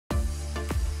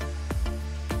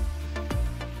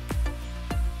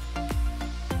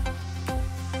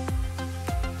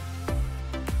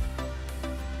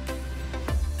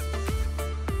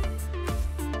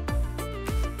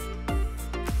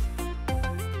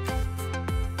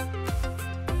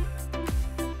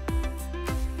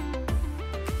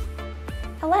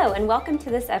Hello, and welcome to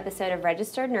this episode of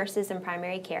Registered Nurses in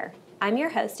Primary Care. I'm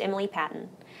your host, Emily Patton.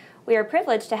 We are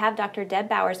privileged to have Dr. Deb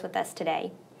Bowers with us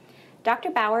today.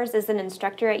 Dr. Bowers is an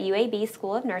instructor at UAB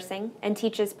School of Nursing and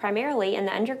teaches primarily in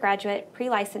the undergraduate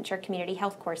pre-licensure community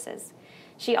health courses.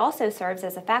 She also serves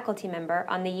as a faculty member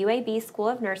on the UAB School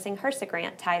of Nursing HRSA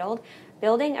grant titled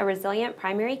Building a Resilient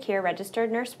Primary Care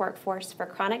Registered Nurse Workforce for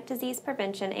Chronic Disease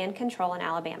Prevention and Control in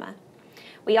Alabama.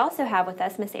 We also have with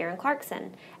us Ms. Erin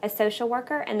Clarkson, a social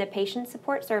worker and the Patient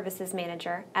Support Services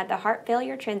Manager at the Heart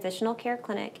Failure Transitional Care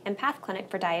Clinic and Path Clinic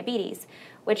for Diabetes,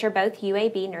 which are both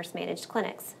UAB nurse-managed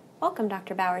clinics. Welcome,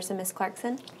 Dr. Bowers and Ms.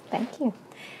 Clarkson. Thank you.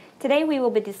 Today we will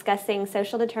be discussing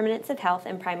social determinants of health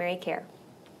in primary care.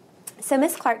 So,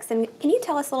 Ms. Clarkson, can you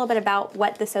tell us a little bit about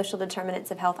what the social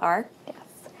determinants of health are? Yes.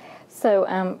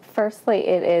 So, firstly,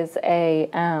 it is a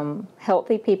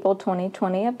Healthy People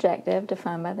 2020 objective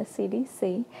defined by the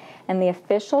CDC, and the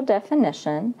official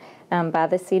definition by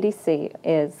the CDC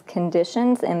is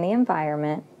conditions in the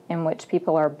environment in which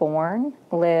people are born,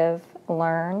 live,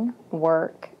 learn,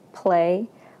 work, play,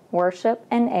 worship,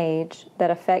 and age that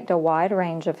affect a wide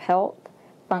range of health,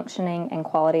 functioning, and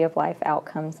quality of life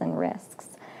outcomes and risks.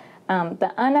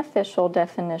 The unofficial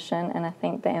definition, and I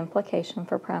think the implication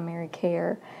for primary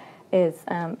care, is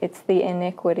it's the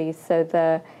inequities, so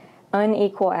the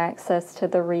unequal access to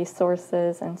the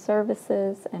resources and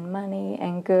services and money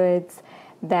and goods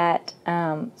that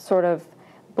sort of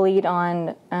bleed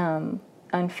on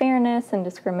unfairness and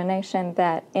discrimination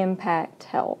that impact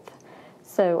health.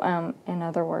 So in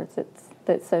other words, it's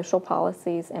that social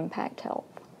policies impact health.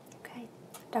 Okay.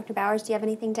 Dr. Bowers, do you have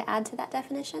anything to add to that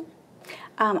definition?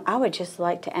 I would just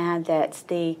like to add that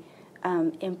the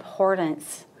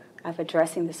importance of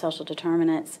addressing the social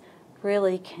determinants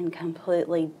really can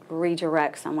completely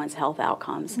redirect someone's health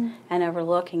outcomes, and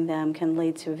overlooking them can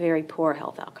lead to very poor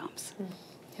health outcomes.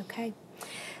 Okay.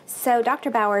 So,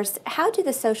 Dr. Bowers, how do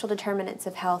the social determinants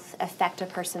of health affect a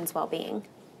person's well-being?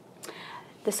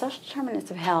 The social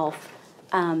determinants of health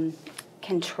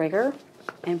can trigger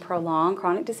and prolong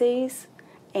chronic disease,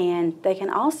 and they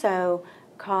can also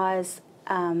cause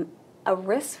a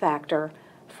risk factor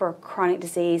for chronic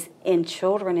disease in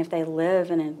children if they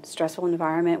live in a stressful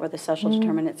environment where the social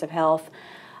determinants of health,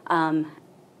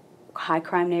 high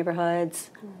crime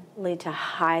neighborhoods lead to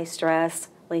high stress,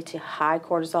 lead to high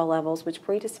cortisol levels, which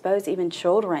predispose even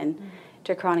children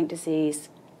to chronic disease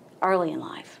early in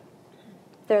life.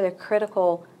 They're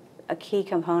a key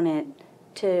component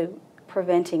to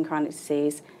preventing chronic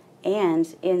disease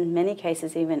and, in many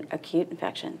cases, even acute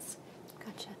infections.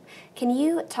 Gotcha. Can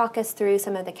you talk us through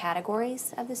some of the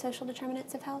categories of the social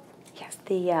determinants of health? Yes,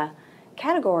 the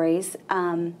categories,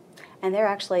 and there are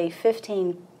actually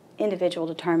 15 individual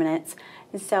determinants,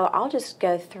 and so I'll just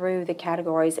go through the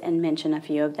categories and mention a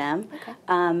few of them.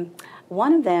 Okay.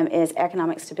 One of them is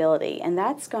economic stability, and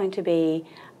that's going to be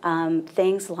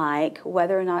things like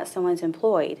whether or not someone's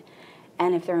employed,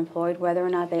 and if they're employed, whether or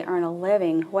not they earn a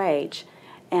living wage.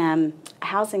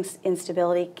 Housing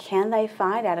instability, can they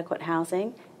find adequate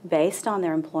housing based on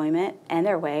their employment and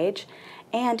their wage?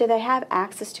 And do they have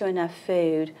access to enough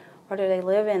food, or do they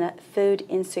live in a food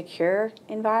insecure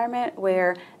environment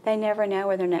where they never know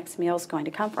where their next meal is going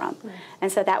to come from?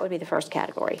 And so that would be the first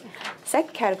category. The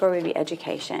second category would be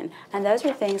education, and those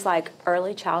are things like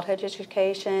early childhood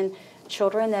education.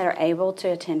 Children that are able to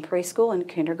attend preschool and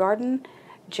kindergarten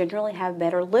generally have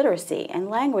better literacy and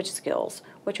language skills,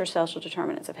 which are social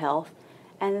determinants of health.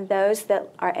 And those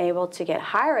that are able to get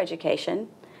higher education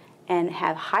and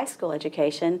have high school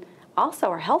education also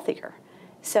are healthier.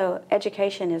 So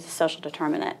education is a social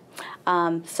determinant.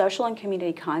 Social and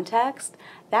community context,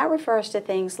 that refers to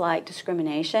things like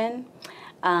discrimination.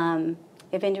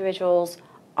 If individuals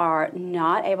are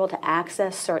not able to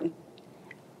access certain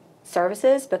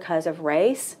services because of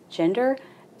race, gender,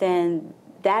 then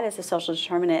that is a social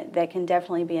determinant that can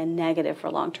definitely be a negative for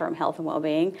long-term health and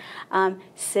well-being.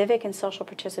 Civic and social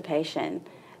participation.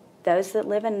 Those that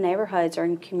live in neighborhoods or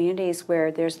in communities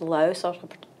where there's low social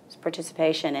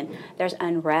participation and there's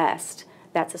unrest,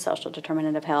 that's a social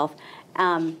determinant of health.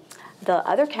 The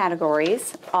other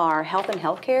categories are health and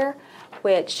healthcare,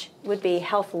 which would be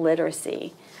health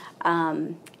literacy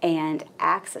and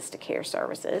access to care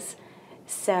services.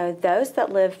 So those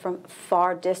that live from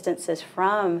far distances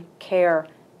from care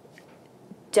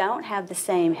don't have the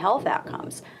same health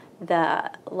outcomes.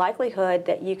 The likelihood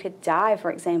that you could die,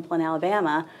 for example, in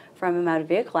Alabama from a motor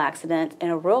vehicle accident in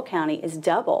a rural county is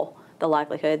double the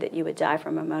likelihood that you would die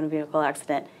from a motor vehicle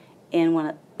accident in one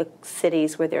of the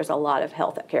cities where there's a lot of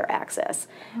health care access.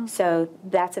 So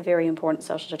that's a very important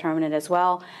social determinant as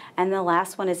well. And the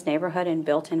last one is neighborhood and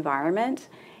built environment.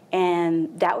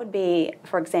 And that would be,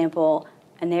 for example,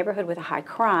 a neighborhood with a high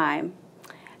crime.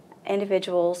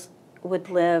 Individuals would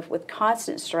live with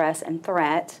constant stress and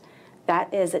threat.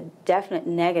 That is a definite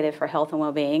negative for health and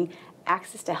well-being.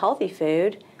 Access to healthy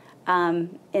food.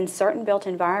 In certain built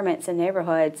environments and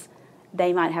neighborhoods,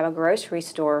 they might have a grocery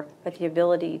store, but the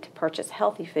ability to purchase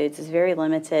healthy foods is very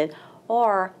limited,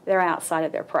 or they're outside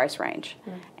of their price range.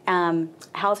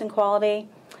 Housing quality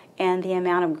and the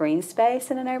amount of green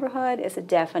space in a neighborhood is a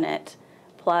definite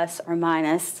plus or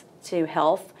minus to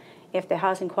health. If the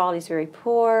housing quality is very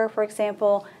poor, for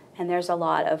example, and there's a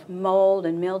lot of mold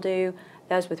and mildew,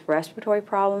 those with respiratory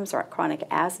problems or chronic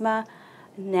asthma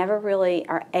never really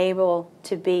are able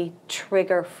to be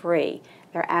trigger-free.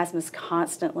 Their asthma is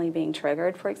constantly being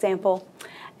triggered, for example.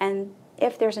 And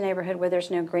if there's a neighborhood where there's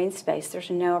no green space, there's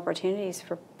no opportunities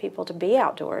for people to be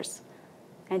outdoors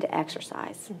and to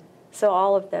exercise. So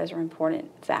all of those are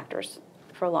important factors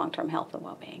for long-term health and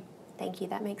well-being. Thank you.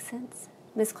 That makes sense.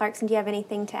 Ms. Clarkson, do you have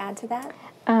anything to add to that?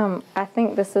 I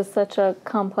think this is such a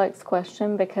complex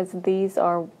question because these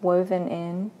are woven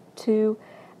in to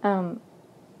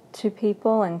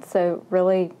people, and so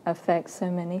really affect so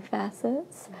many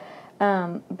facets.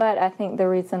 But I think the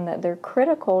reason that they're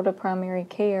critical to primary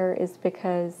care is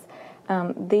because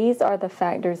these are the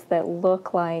factors that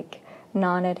look like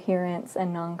non-adherence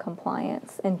and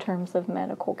non-compliance in terms of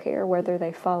medical care, whether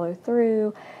they follow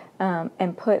through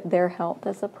and put their health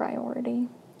as a priority.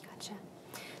 Gotcha.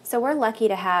 So we're lucky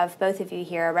to have both of you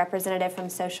here, a representative from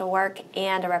social work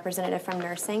and a representative from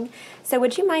nursing. So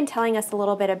would you mind telling us a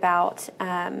little bit about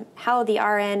how the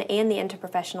RN and the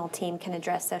interprofessional team can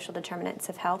address social determinants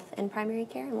of health in primary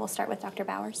care? And we'll start with Dr.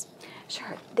 Bowers.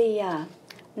 Sure. The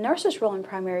nurse's role in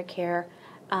primary care,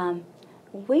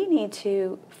 we need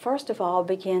to, first of all,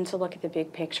 begin to look at the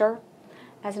big picture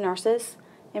as nurses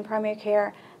in primary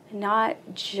care, not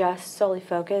just solely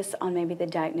focus on maybe the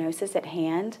diagnosis at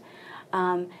hand,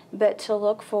 but to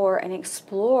look for and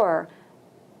explore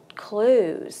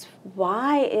clues.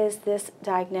 Why is this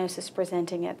diagnosis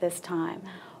presenting at this time?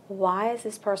 Why is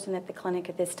this person at the clinic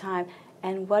at this time?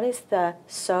 And what is the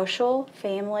social,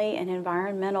 family, and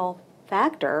environmental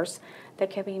factors that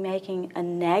could be making a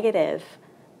negative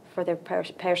for their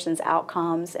person's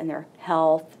outcomes and their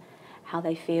health, how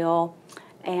they feel,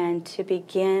 and to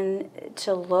begin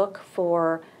to look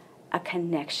for a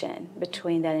connection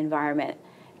between that environment.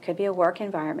 It could be a work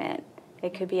environment,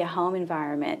 it could be a home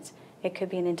environment, it could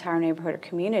be an entire neighborhood or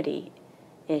community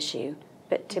issue,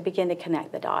 but to begin to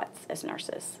connect the dots as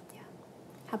nurses. Yeah.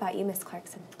 How about you, Ms.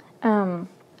 Clarkson?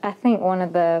 I think one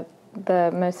of the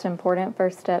most important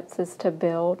first steps is to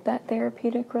build that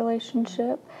therapeutic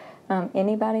relationship.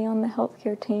 Anybody on the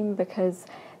healthcare team, because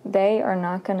they are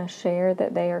not going to share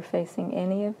that they are facing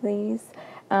any of these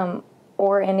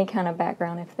or any kind of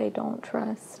background if they don't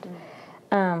trust.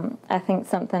 I think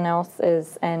something else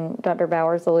is, and Dr.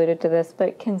 Bowers alluded to this,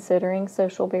 but considering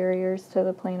social barriers to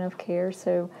the plan of care.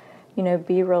 So,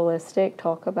 be realistic,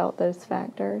 talk about those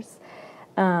factors.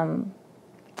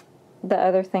 The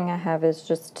other thing I have is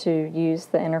just to use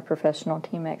the interprofessional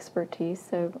team expertise.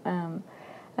 So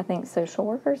I think social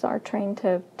workers are trained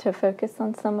to focus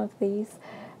on some of these,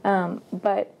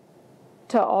 but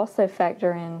to also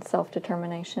factor in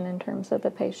self-determination in terms of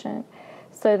the patient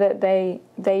so that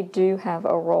they do have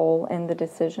a role in the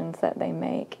decisions that they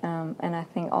make. And I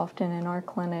think often in our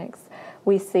clinics,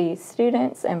 we see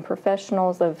students and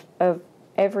professionals of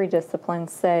every discipline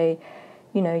say,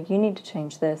 you need to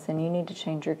change this, and you need to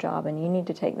change your job, and you need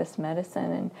to take this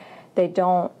medicine, and they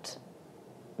don't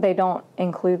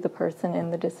include the person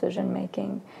in the decision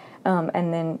making.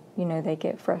 And then, they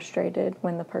get frustrated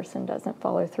when the person doesn't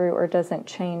follow through or doesn't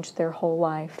change their whole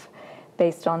life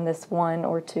based on this 1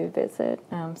 or 2 visit.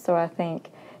 So I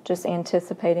think just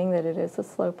anticipating that it is a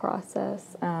slow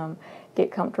process,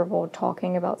 get comfortable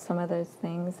talking about some of those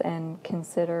things, and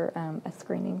consider a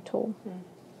screening tool.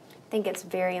 I think it's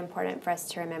very important for us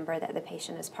to remember that the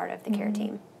patient is part of the care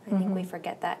team. I think we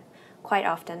forget that quite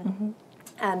often.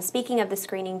 Speaking of the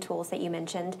screening tools that you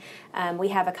mentioned, we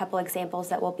have a couple examples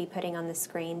that we'll be putting on the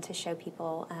screen to show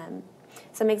people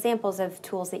some examples of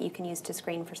tools that you can use to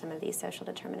screen for some of these social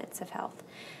determinants of health.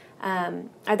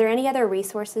 Are there any other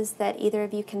resources that either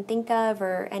of you can think of,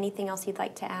 or anything else you'd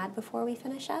like to add before we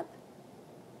finish up?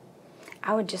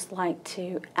 I would just like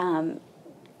to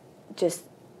just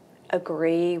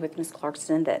agree with Ms.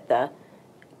 Clarkson that the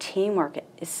teamwork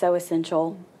is so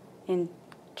essential in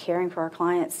caring for our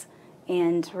clients,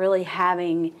 and really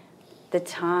having the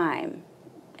time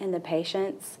and the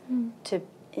patience to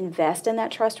invest in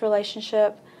that trust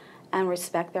relationship and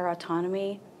respect their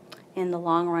autonomy in the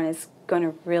long run is going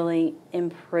to really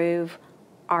improve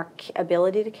our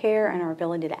ability to care and our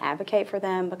ability to advocate for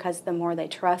them, because the more they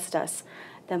trust us,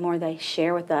 the more they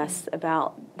share with us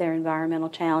about their environmental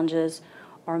challenges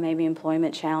or maybe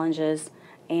employment challenges,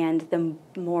 and the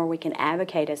more we can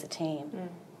advocate as a team.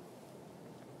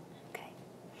 Okay.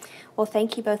 Well,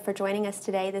 thank you both for joining us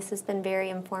today. This has been very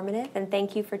informative, and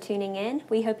thank you for tuning in.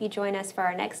 We hope you join us for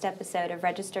our next episode of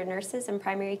Registered Nurses in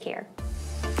Primary Care.